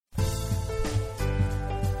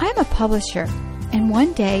I'm a publisher, and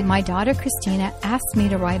one day my daughter Christina asked me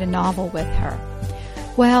to write a novel with her.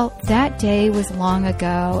 Well, that day was long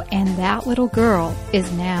ago, and that little girl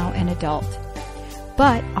is now an adult.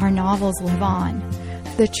 But our novels live on.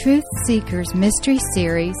 The Truth Seekers Mystery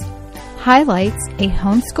Series highlights a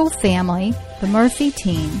homeschool family, the Murphy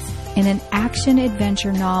teens, in an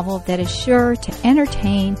action-adventure novel that is sure to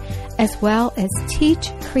entertain as well as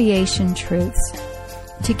teach creation truths.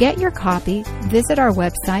 To get your copy, visit our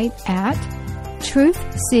website at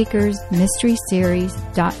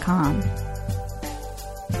truthseekersmysteryseries.com.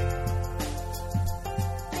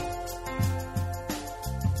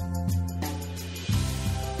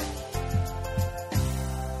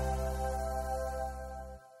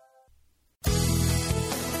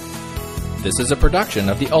 This is a production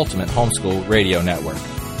of the Ultimate Homeschool Radio Network.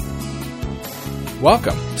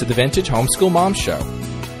 Welcome to the Vintage Homeschool Mom Show.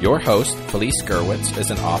 Your host, Felice Gerwitz, is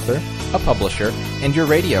an author, a publisher, and your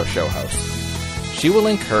radio show host. She will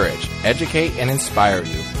encourage, educate, and inspire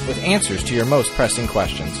you with answers to your most pressing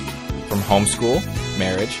questions from homeschool,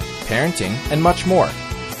 marriage, parenting, and much more.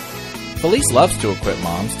 Felice loves to equip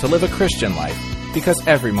moms to live a Christian life because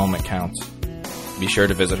every moment counts. Be sure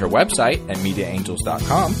to visit her website at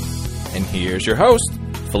MediaAngels.com. And here's your host,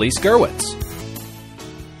 Felice Gerwitz.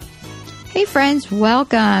 Hey friends,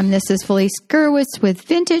 welcome. This is Felice Gerwitz with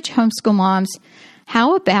Vintage Homeschool Moms.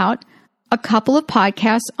 How about a couple of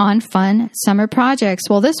podcasts on fun summer projects?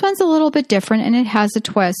 Well, this one's a little bit different and it has a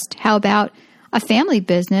twist. How about a family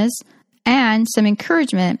business and some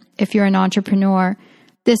encouragement if you're an entrepreneur?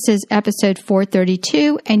 This is episode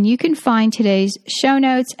 432, and you can find today's show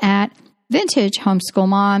notes at Vintage Homeschool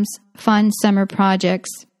Moms Fun Summer Projects.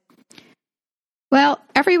 Well,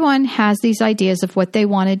 everyone has these ideas of what they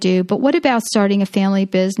want to do, but what about starting a family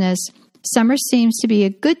business? Summer seems to be a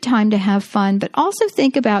good time to have fun, but also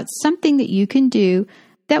think about something that you can do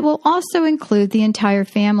that will also include the entire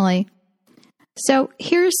family. So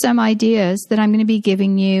here's some ideas that I'm going to be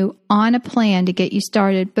giving you on a plan to get you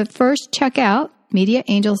started. But first, check out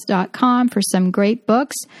MediaAngels.com for some great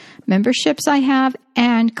books, memberships I have,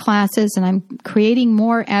 and classes, and I'm creating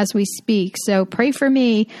more as we speak. So pray for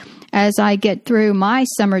me as I get through my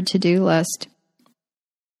summer to-do list.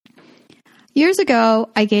 Years ago,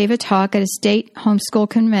 I gave a talk at a state homeschool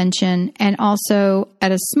convention and also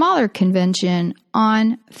at a smaller convention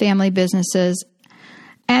on family businesses.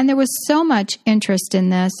 And there was so much interest in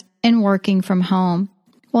this in working from home.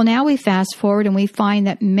 Well, now we fast forward and we find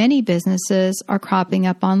that many businesses are cropping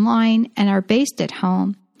up online and are based at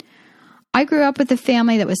home. I grew up with a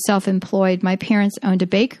family that was self-employed. My parents owned a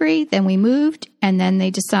bakery, then we moved, and then they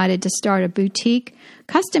decided to start a boutique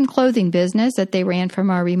custom clothing business that they ran from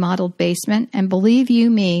our remodeled basement. And believe you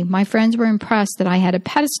me, my friends were impressed that I had a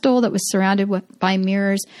pedestal that was surrounded by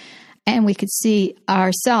mirrors and we could see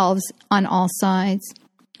ourselves on all sides.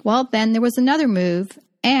 Well, then there was another move,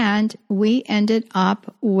 and we ended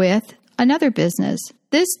up with another business.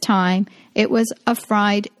 This time, it was a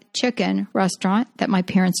fried chicken restaurant that my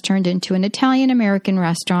parents turned into an Italian-American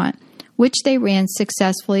restaurant, which they ran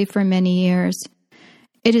successfully for many years.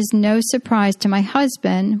 It is no surprise to my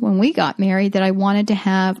husband when we got married that I wanted to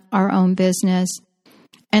have our own business.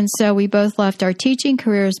 And so we both left our teaching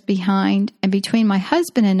careers behind, and between my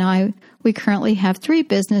husband and I, we currently have 3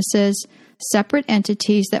 businesses, separate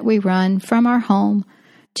entities that we run from our home.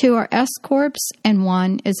 2 are S-Corps, and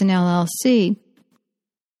 1 is an LLC.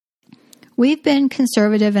 We've been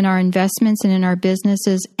conservative in our investments and in our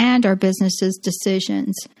businesses and our businesses'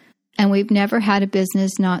 decisions, and we've never had a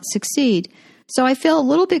business not succeed. So I feel a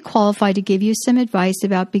little bit qualified to give you some advice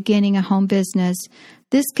about beginning a home business.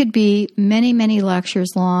 This could be many, many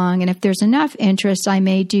lectures long, and if there's enough interest, I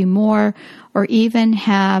may do more or even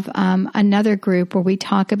have another group where we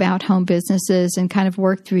talk about home businesses and kind of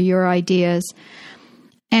work through your ideas.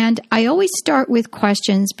 And I always start with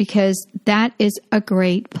questions because that is a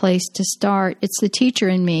great place to start. It's the teacher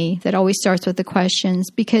in me that always starts with the questions,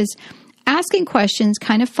 because asking questions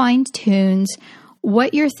kind of fine-tunes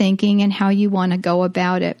what you're thinking and how you want to go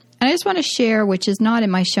about it. And I just want to share, which is not in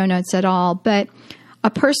my show notes at all, but a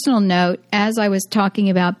personal note as I was talking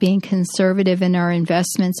about being conservative in our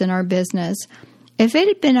investments in our business. If it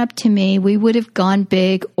had been up to me, we would have gone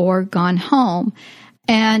big or gone home.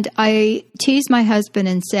 And I tease my husband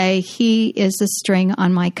and say he is the string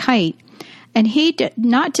on my kite. And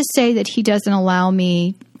not to say that he doesn't allow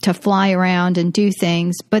me to fly around and do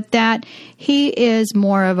things, but that he is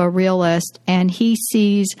more of a realist and he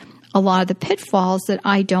sees a lot of the pitfalls that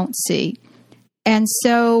I don't see. And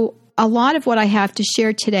so a lot of what I have to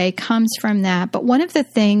share today comes from that. But one of the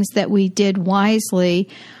things that we did wisely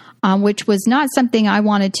which was not something I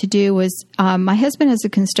wanted to do. Was my husband has a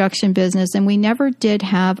construction business, and we never did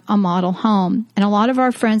have a model home. And a lot of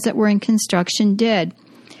our friends that were in construction did.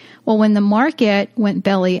 Well, when the market went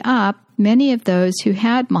belly up, many of those who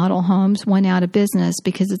had model homes went out of business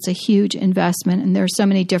because it's a huge investment, and there are so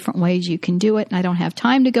many different ways you can do it, and I don't have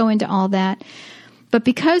time to go into all that. But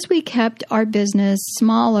because we kept our business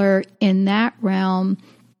smaller in that realm,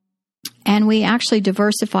 and we actually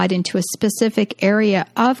diversified into a specific area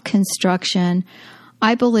of construction,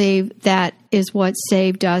 I believe that is what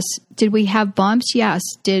saved us. Did we have bumps? Yes.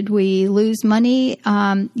 Did we lose money?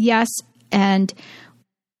 Yes. And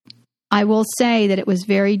I will say that it was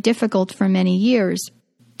very difficult for many years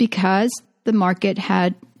because the market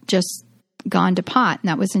had just gone to pot, and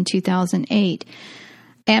that was in 2008.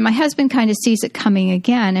 And my husband kind of sees it coming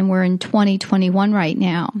again, and we're in 2021 right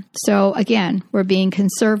now. So again, we're being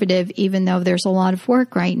conservative, even though there's a lot of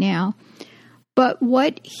work right now. But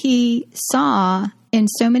what he saw in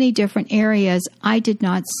so many different areas, I did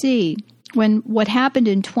not see. When what happened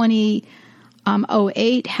in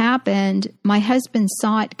 2008 happened, my husband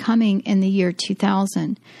saw it coming in the year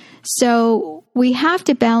 2000. So we have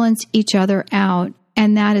to balance each other out,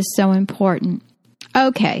 and that is so important.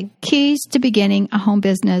 Okay, keys to beginning a home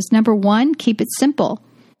business. Number one, keep it simple.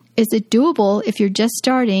 Is it doable if you're just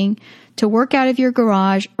starting to work out of your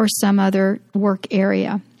garage or some other work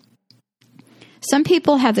area? Some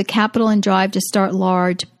people have the capital and drive to start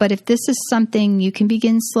large, but if this is something you can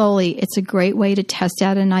begin slowly, it's a great way to test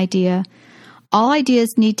out an idea. All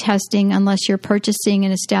ideas need testing unless you're purchasing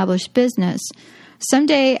an established business.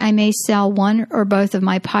 Someday I may sell one or both of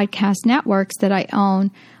my podcast networks that I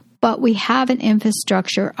own, but we have an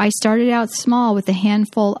infrastructure. I started out small with a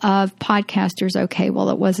handful of podcasters. Okay,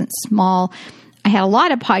 well, it wasn't small. I had a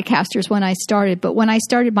lot of podcasters when I started, but when I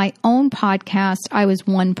started my own podcast, I was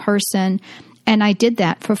one person, and I did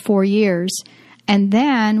that for 4 years. And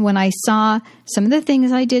then when I saw some of the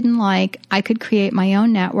things I didn't like, I could create my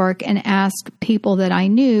own network and ask people that I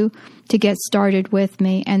knew to get started with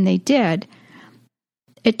me, and they did.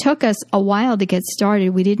 It took us a while to get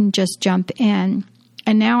started. We didn't just jump in.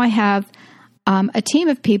 And now I have a team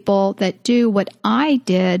of people that do what I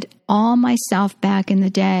did all myself back in the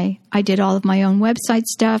day. I did all of my own website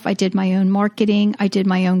stuff. I did my own marketing. I did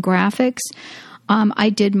my own graphics. I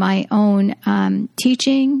did my own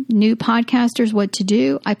teaching new podcasters what to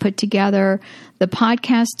do. I put together the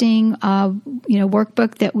podcasting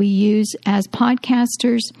workbook that we use as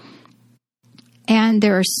podcasters. And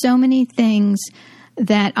there are so many things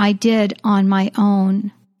that I did on my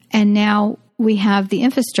own. And now we have the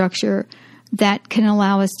infrastructure that can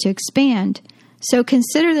allow us to expand. So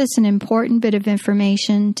consider this an important bit of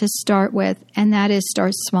information to start with, and that is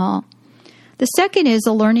start small. The second is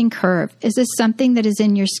a learning curve. Is this something that is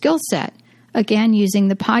in your skill set? Again, using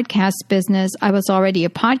the podcast business, I was already a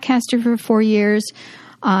podcaster for 4 years.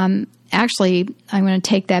 Actually, I'm going to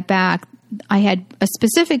take that back. I had a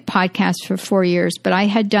specific podcast for 4 years, but I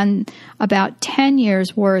had done about 10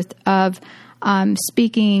 years worth of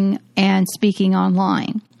speaking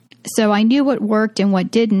online. So I knew what worked and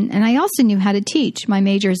what didn't, and I also knew how to teach. My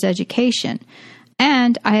major is education.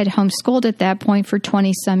 And I had homeschooled at that point for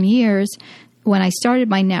 20-some years when I started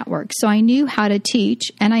my network. So I knew how to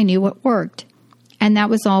teach, and I knew what worked. And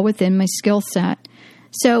that was all within my skill set.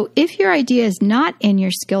 So if your idea is not in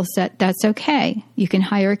your skill set, that's okay. You can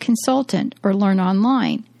hire a consultant or learn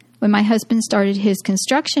online. When my husband started his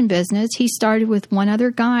construction business, he started with one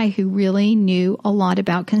other guy who really knew a lot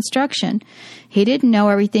about construction. He didn't know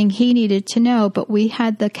everything he needed to know, but we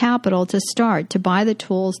had the capital to start, to buy the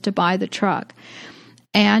tools, to buy the truck,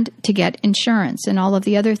 and to get insurance and all of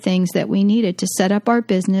the other things that we needed to set up our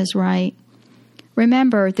business right.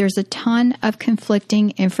 Remember, there's a ton of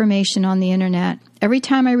conflicting information on the internet. Every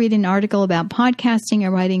time I read an article about podcasting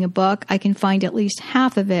or writing a book, I can find at least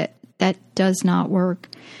half of it that does not work.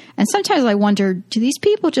 And sometimes I wonder, do these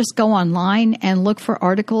people just go online and look for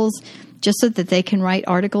articles just so that they can write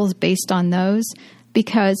articles based on those?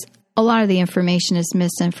 Because a lot of the information is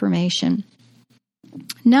misinformation.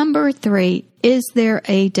 Number 3, is there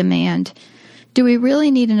a demand? Do we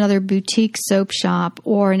really need another boutique soap shop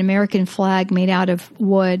or an American flag made out of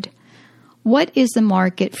wood? What is the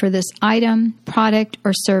market for this item, product,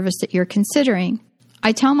 or service that you're considering?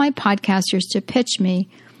 I tell my podcasters to pitch me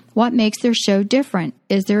what makes their show different.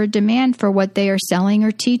 Is there a demand for what they are selling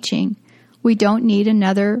or teaching? We don't need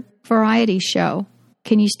another variety show.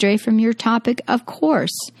 Can you stray from your topic? Of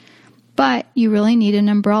course. But you really need an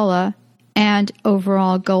umbrella and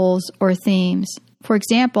overall goals or themes. For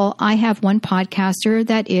example, I have one podcaster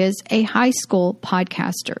that is a high school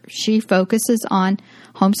podcaster. She focuses on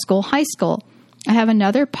homeschool high school. I have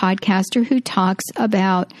another podcaster who talks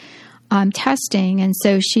about testing, and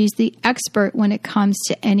so she's the expert when it comes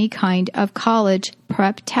to any kind of college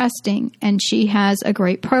prep testing, and she has a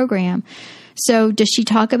great program. So does she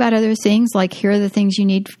talk about other things like here are the things you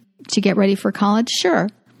need to get ready for college? Sure.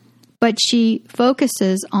 But she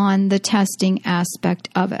focuses on the testing aspect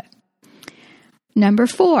of it. Number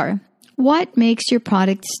 4, what makes your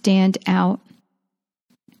product stand out?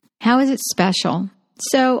 How is it special?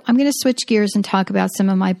 So I'm going to switch gears and talk about some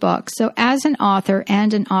of my books. So as an author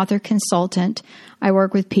and an author consultant, I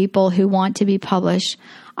work with people who want to be published.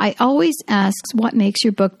 I always ask, what makes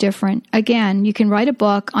your book different? Again, you can write a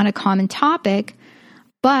book on a common topic,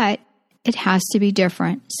 but it has to be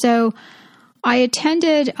different. So I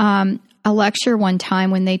attended a lecture one time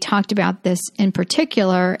when they talked about this in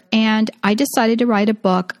particular, and I decided to write a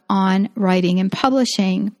book on writing and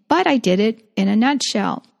publishing, but I did it in a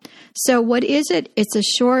nutshell. So what is it? It's a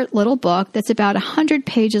short little book that's about 100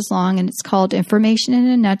 pages long, and it's called Information in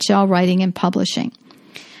a Nutshell, Writing and Publishing.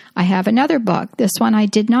 I have another book. This one I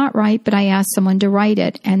did not write, but I asked someone to write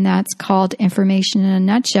it, and that's called Information in a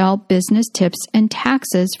Nutshell, Business Tips and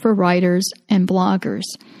Taxes for Writers and Bloggers.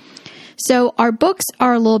 So our books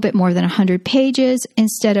are a little bit more than 100 pages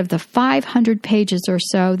instead of the 500 pages or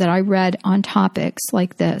so that I read on topics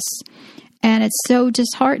like this. And it's so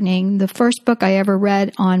disheartening. The first book I ever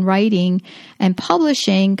read on writing and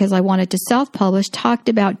publishing, because I wanted to self-publish, talked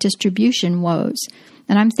about distribution woes.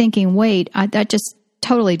 And I'm thinking, wait, that just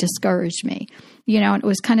totally discouraged me. It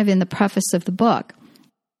was kind of in the preface of the book.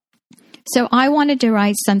 So I wanted to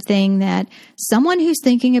write something that someone who's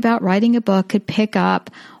thinking about writing a book could pick up,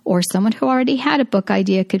 or someone who already had a book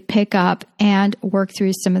idea could pick up and work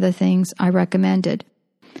through some of the things I recommended.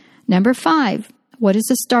 Number 5. What is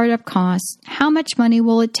the startup cost? How much money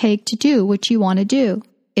will it take to do what you want to do?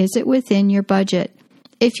 Is it within your budget?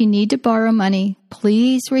 If you need to borrow money,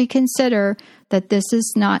 please reconsider that this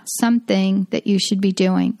is not something that you should be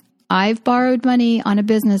doing. I've borrowed money on a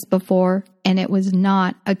business before, and it was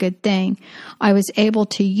not a good thing. I was able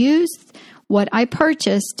to use what I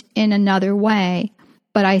purchased in another way,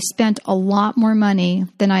 but I spent a lot more money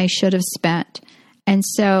than I should have spent. And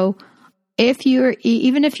so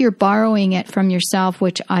even if you're borrowing it from yourself,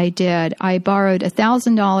 which I did, I borrowed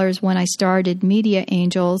 $1,000 when I started Media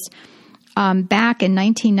Angels back in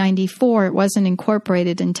 1994. It wasn't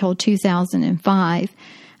incorporated until 2005,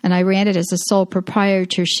 and I ran it as a sole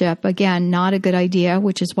proprietorship. Again, not a good idea,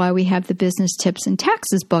 which is why we have the Business Tips and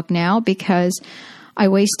Taxes book now, because I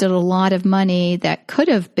wasted a lot of money that could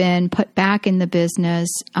have been put back in the business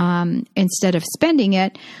instead of spending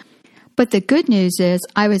it. But the good news is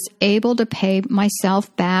I was able to pay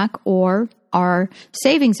myself back, or our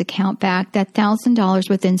savings account back, that $1,000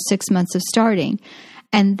 within 6 months of starting.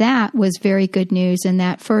 And that was very good news. In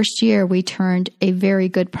that first year, we turned a very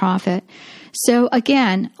good profit. So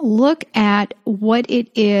again, look at what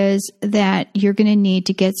it is that you're going to need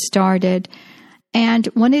to get started. And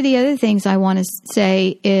one of the other things I want to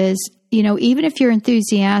say is, even if you're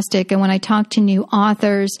enthusiastic, and when I talk to new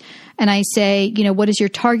authors and I say, what is your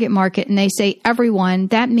target market? And they say everyone,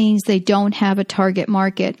 that means they don't have a target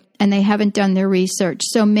market and they haven't done their research.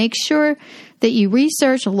 So make sure that you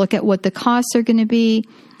research or look at what the costs are going to be,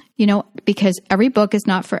 because every book is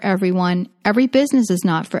not for everyone. Every business is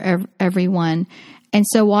not for everyone. And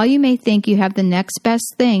so while you may think you have the next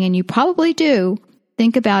best thing, and you probably do,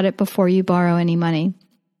 think about it before you borrow any money.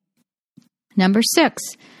 Number 6.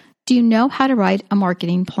 Do you know how to write a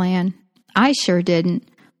marketing plan? I sure didn't,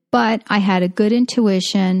 but I had a good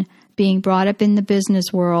intuition being brought up in the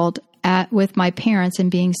business world with my parents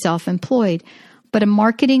and being self-employed. But a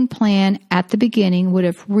marketing plan at the beginning would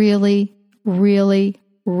have really, really,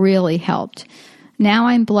 really helped. Now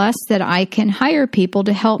I'm blessed that I can hire people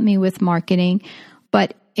to help me with marketing,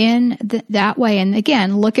 but in that way, and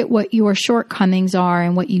again, look at what your shortcomings are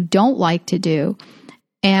and what you don't like to do.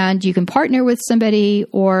 And you can partner with somebody,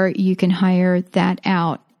 or you can hire that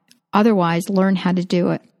out. Otherwise, learn how to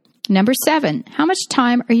do it. Number 7, how much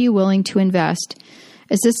time are you willing to invest?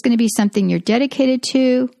 Is this going to be something you're dedicated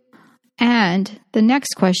to? And the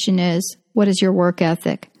next question is, what is your work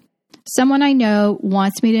ethic? Someone I know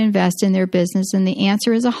wants me to invest in their business, and the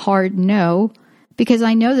answer is a hard no, because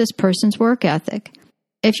I know this person's work ethic.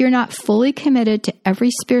 If you're not fully committed to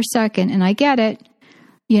every spare second, and I get it,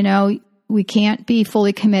 we can't be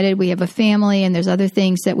fully committed. We have a family, and there's other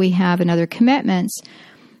things that we have and other commitments.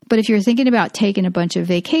 But if you're thinking about taking a bunch of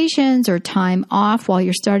vacations or time off while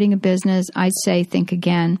you're starting a business, I'd say think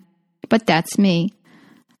again. But that's me.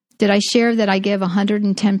 Did I share that I give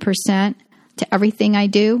 110% to everything I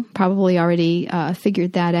do? Probably already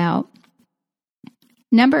figured that out.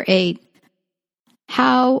 Number 8,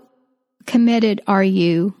 How committed are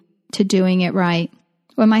you to doing it right?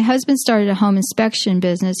 When my husband started a home inspection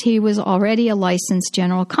business, he was already a licensed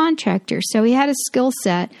general contractor, so he had a skill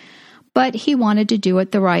set, but he wanted to do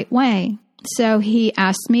it the right way. So he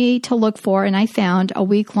asked me to look for, and I found a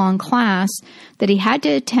week-long class that he had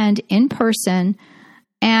to attend in person,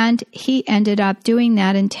 and he ended up doing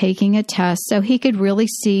that and taking a test so he could really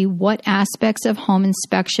see what aspects of home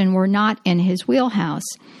inspection were not in his wheelhouse.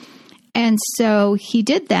 And so he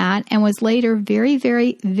did that and was later very,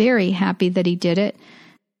 very, very happy that he did it,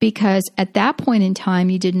 because at that point in time,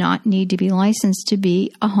 you did not need to be licensed to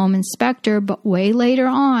be a home inspector, but way later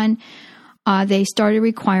on, they started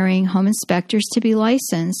requiring home inspectors to be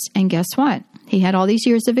licensed. And guess what? He had all these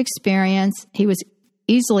years of experience. He was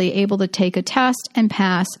easily able to take a test and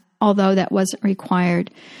pass, although that wasn't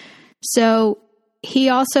required. So he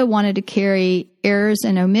also wanted to carry errors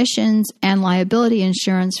and omissions and liability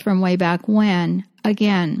insurance from way back when.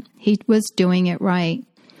 Again, he was doing it right.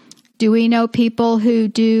 Do we know people who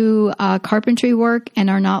do carpentry work and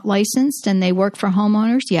are not licensed and they work for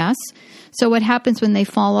homeowners? Yes. So what happens when they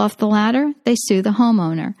fall off the ladder? They sue the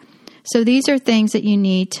homeowner. So these are things that you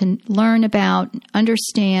need to learn about,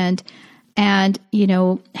 understand, and,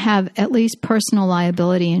 have at least personal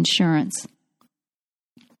liability insurance.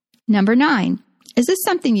 Number 9, is this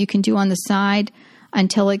something you can do on the side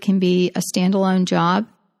until it can be a standalone job?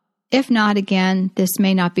 If not, again, this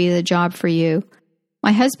may not be the job for you.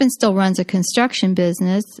 My husband still runs a construction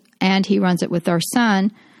business, and he runs it with our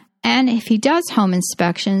son. And if he does home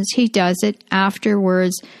inspections, he does it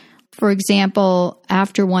afterwards, for example,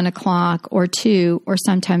 after 1 o'clock or 2, or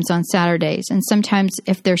sometimes on Saturdays. And sometimes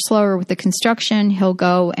if they're slower with the construction, he'll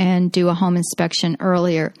go and do a home inspection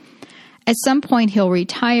earlier. At some point, he'll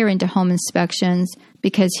retire into home inspections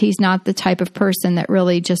because he's not the type of person that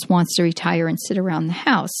really just wants to retire and sit around the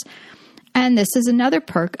house. And this is another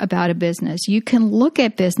perk about a business. You can look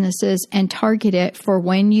at businesses and target it for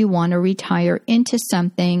when you want to retire into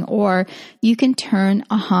something, or you can turn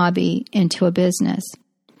a hobby into a business.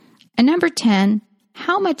 And number 10,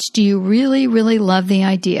 how much do you really, really love the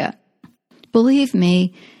idea? Believe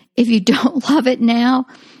me, if you don't love it now,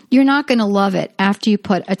 you're not going to love it after you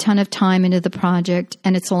put a ton of time into the project,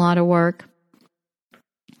 and it's a lot of work.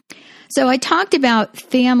 So I talked about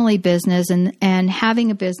family business and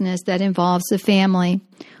having a business that involves the family.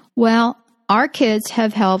 Well, our kids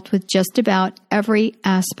have helped with just about every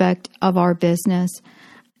aspect of our business,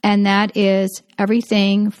 and that is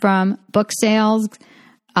everything from book sales,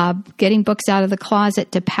 getting books out of the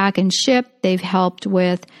closet, to pack and ship. They've helped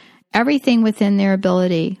with everything within their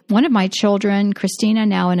ability. One of my children, Christina,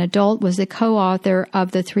 now an adult, was the co-author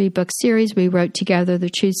of the 3-book series we wrote together, the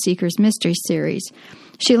Truth Seekers Mystery Series.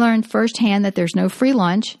 She learned firsthand that there's no free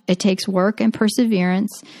lunch. It takes work and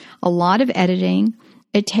perseverance, a lot of editing.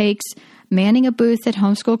 It takes manning a booth at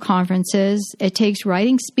homeschool conferences. It takes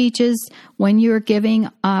writing speeches when you're giving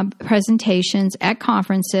presentations at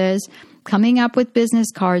conferences, coming up with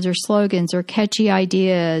business cards or slogans or catchy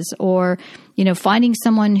ideas, or finding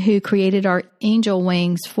someone who created our angel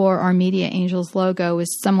wings for our Media Angels logo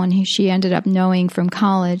is someone who she ended up knowing from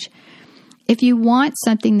college. If you want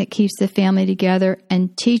something that keeps the family together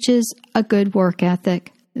and teaches a good work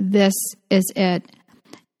ethic, this is it.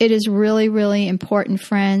 It is really, really important,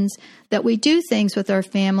 friends, that we do things with our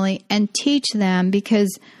family and teach them,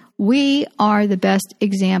 because we are the best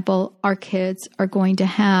example our kids are going to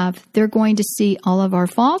have. They're going to see all of our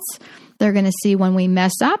faults. They're going to see when we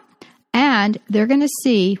mess up, and they're going to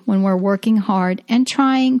see when we're working hard and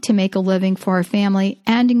trying to make a living for our family,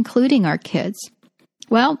 and including our kids.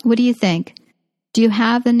 Well, what do you think? Do you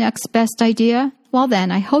have the next best idea? Well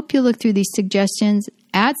then, I hope you look through these suggestions,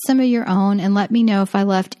 add some of your own, and let me know if I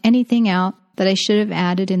left anything out that I should have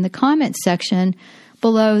added in the comment section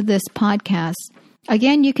below this podcast.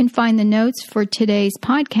 Again, you can find the notes for today's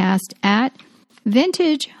podcast at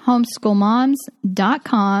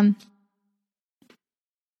vintagehomeschoolmoms.com,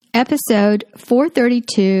 episode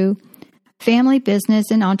 432, Family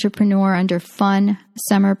Business and Entrepreneur under Fun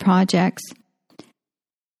Summer Projects.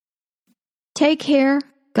 Take care,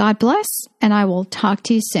 God bless, and I will talk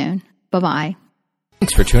to you soon. Bye-bye.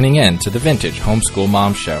 Thanks for tuning in to the Vintage Homeschool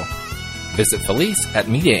Mom Show. Visit Felice at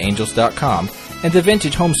MediaAngels.com and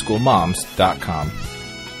TheVintageHomeschoolMoms.com.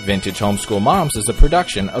 Vintage Homeschool Moms is a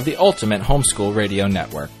production of the Ultimate Homeschool Radio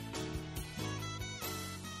Network.